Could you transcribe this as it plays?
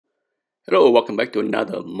Hello, welcome back to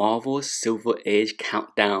another Marvel Silver Age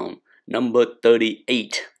countdown, number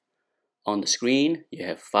 38. On the screen, you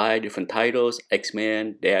have 5 different titles: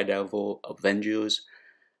 X-Men, Daredevil, Avengers,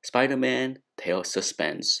 Spider-Man, Tale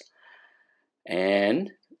Suspense.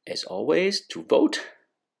 And as always, to vote,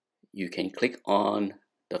 you can click on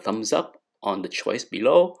the thumbs up on the choice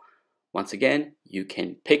below. Once again, you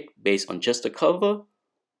can pick based on just the cover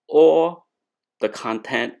or the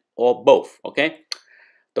content or both, okay?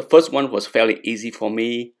 The first one was fairly easy for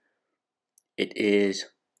me. It is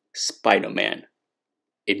Spider-Man.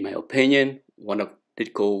 In my opinion, one of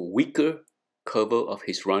Ditko's weaker cover of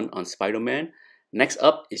his run on Spider-Man. Next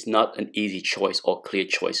up is not an easy choice or clear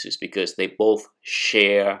choices because they both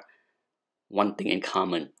share one thing in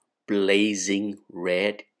common: blazing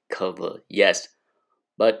red cover. Yes,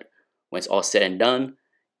 but when it's all said and done,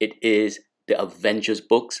 it is the Avengers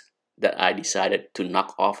books that I decided to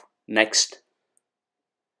knock off next.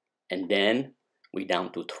 And then we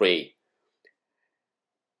down to 3.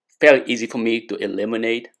 Fairly easy for me to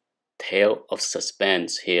eliminate Tale of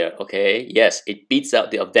Suspense here, okay? Yes, it beats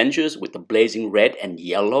out the Avengers with the blazing red and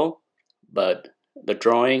yellow, but the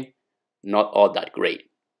drawing, not all that great.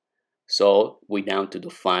 So we down to the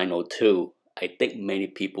final 2. I think many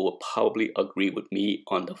people will probably agree with me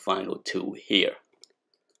on the final 2 here.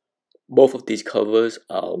 Both of these covers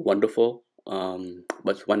are wonderful,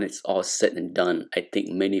 but when it's all said and done, I think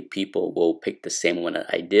many people will pick the same one that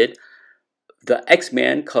I did. The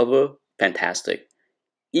X-Men cover, fantastic.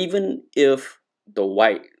 Even if the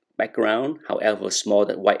white background, however small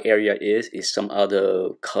that white area is some other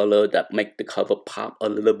color that make the cover pop a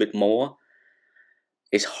little bit more,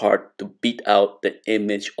 it's hard to beat out the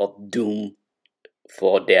image of Doom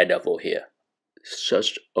for Daredevil here.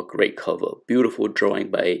 Such a great cover. Beautiful drawing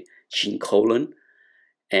by Gene Colan,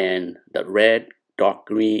 and that red, dark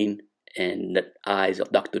green, and the eyes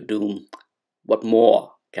of Dr. Doom. What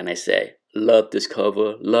more can I say? Love this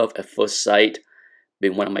cover. Love at first sight.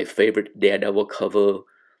 Been one of my favorite Daredevil cover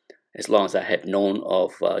as long as I had known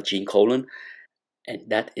of Gene Colan. And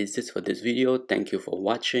that is it for this video. Thank you for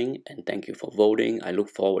watching and thank you for voting. I look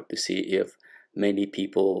forward to see if many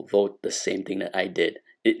people vote the same thing that I did.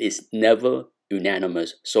 It is never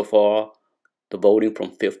unanimous. So far, the voting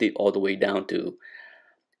from 50 all the way down to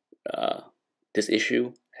this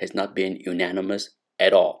issue has not been unanimous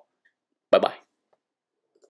at all. Bye-bye.